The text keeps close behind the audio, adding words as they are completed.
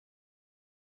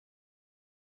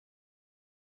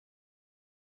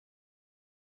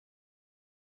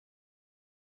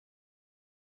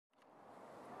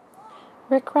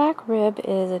Rickrack Rib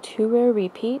is a 2-row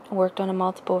repeat, worked on a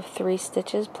multiple of 3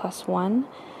 stitches plus 1.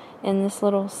 In this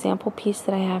little sample piece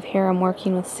that I have here, I'm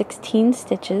working with 16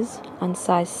 stitches on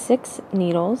size 6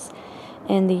 needles,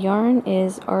 and the yarn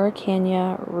is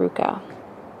Rickrack Rib.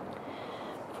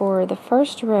 For the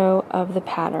first row of the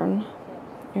pattern,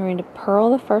 you're going to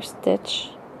purl the first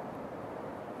stitch,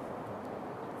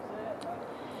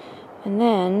 and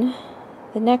then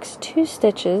the next 2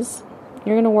 stitches,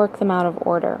 you're going to work them out of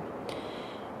order.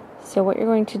 So what you're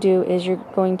going to do is you're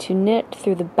going to knit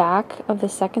through the back of the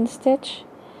second stitch,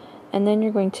 and then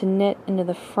you're going to knit into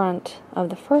the front of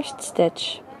the first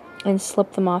stitch and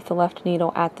slip them off the left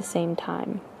needle at the same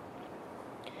time.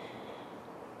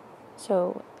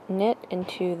 So knit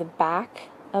into the back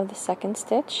of the second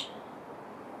stitch,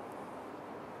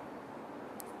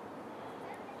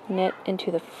 knit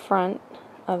into the front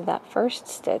of that first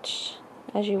stitch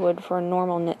as you would for a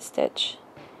normal knit stitch,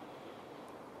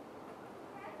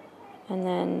 and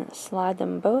then slide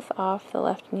them both off the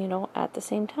left needle at the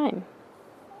same time.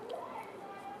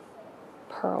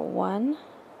 Purl 1,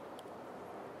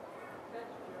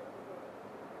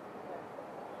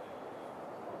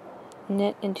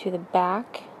 knit into the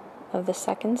back of the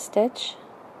second stitch,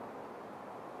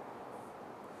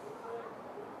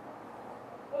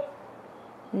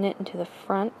 knit into the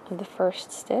front of the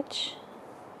first stitch,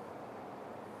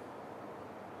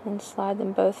 and slide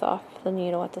them both off the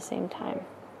needle at the same time.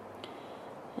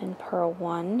 And purl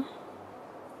 1,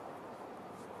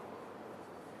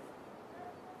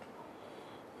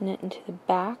 knit into the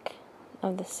back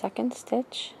of the second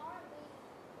stitch,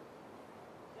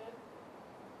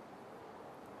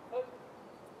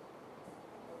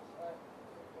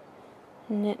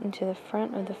 knit into the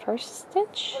front of the first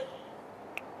stitch,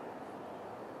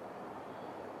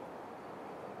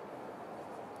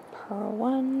 purl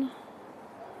 1,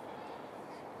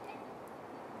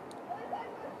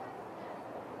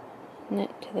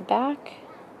 knit to the back,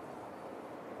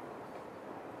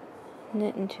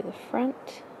 knit into the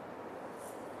front,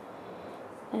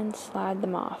 and slide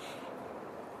them off.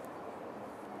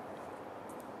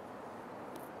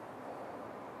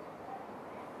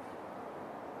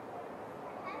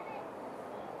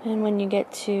 And when you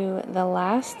get to the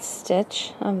last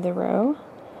stitch of the row,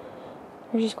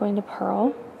 you're just going to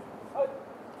purl.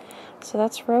 So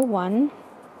that's row 1.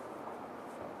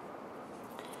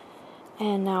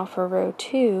 And now for row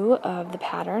 2 of the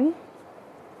pattern.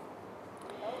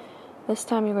 This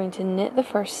time you're going to knit the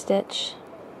first stitch,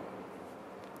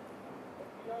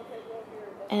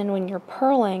 and when you're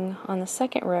purling on the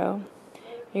second row,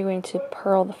 you're going to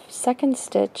purl the second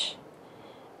stitch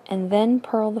and then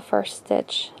purl the first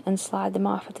stitch and slide them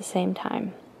off at the same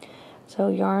time. So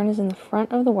yarn is in the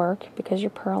front of the work because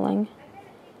you're purling.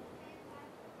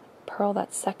 Purl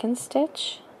that second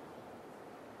stitch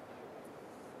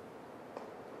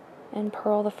and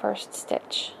purl the first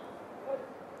stitch.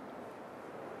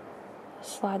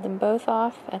 Slide them both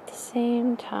off at the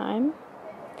same time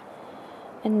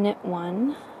and knit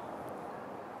 1.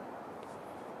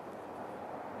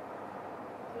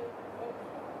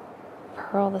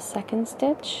 Purl the second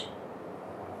stitch,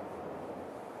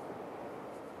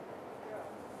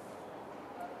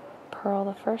 purl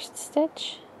the first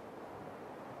stitch,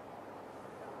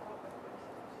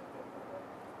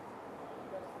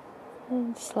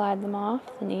 and slide them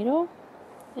off the needle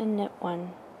and knit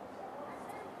 1.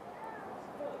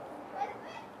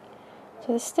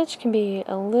 So the stitch can be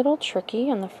a little tricky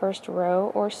on the first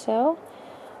row or so,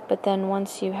 but then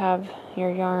once you have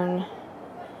your yarn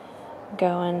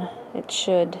going, it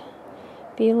should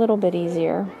be a little bit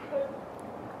easier.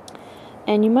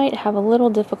 And you might have a little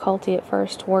difficulty at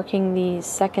first working the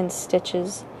second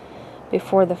stitches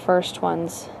before the first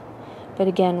ones, but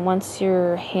again, once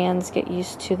your hands get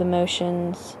used to the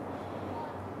motions,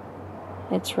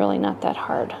 it's really not that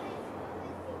hard.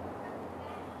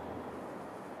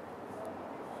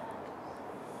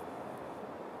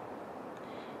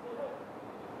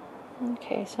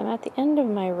 Okay, so I'm at the end of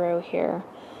my row here,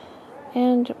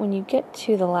 and when you get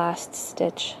to the last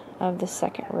stitch of the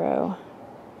second row,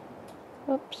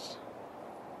 oops,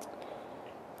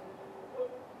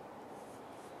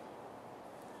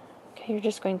 okay, you're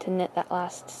just going to knit that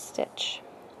last stitch.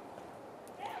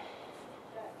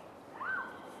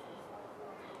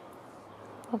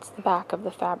 That's the back of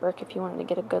the fabric if you wanted to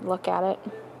get a good look at it.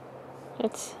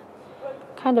 It's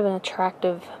kind of an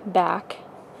attractive back.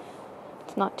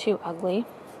 It's not too ugly.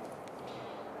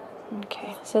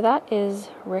 Okay, so that is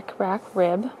Rickrack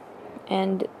Rib,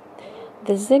 and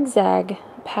the zigzag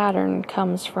pattern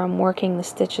comes from working the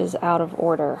stitches out of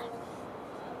order.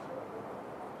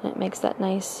 And it makes that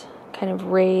nice kind of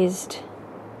raised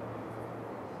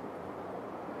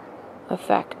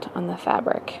effect on the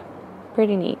fabric.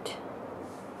 Pretty neat.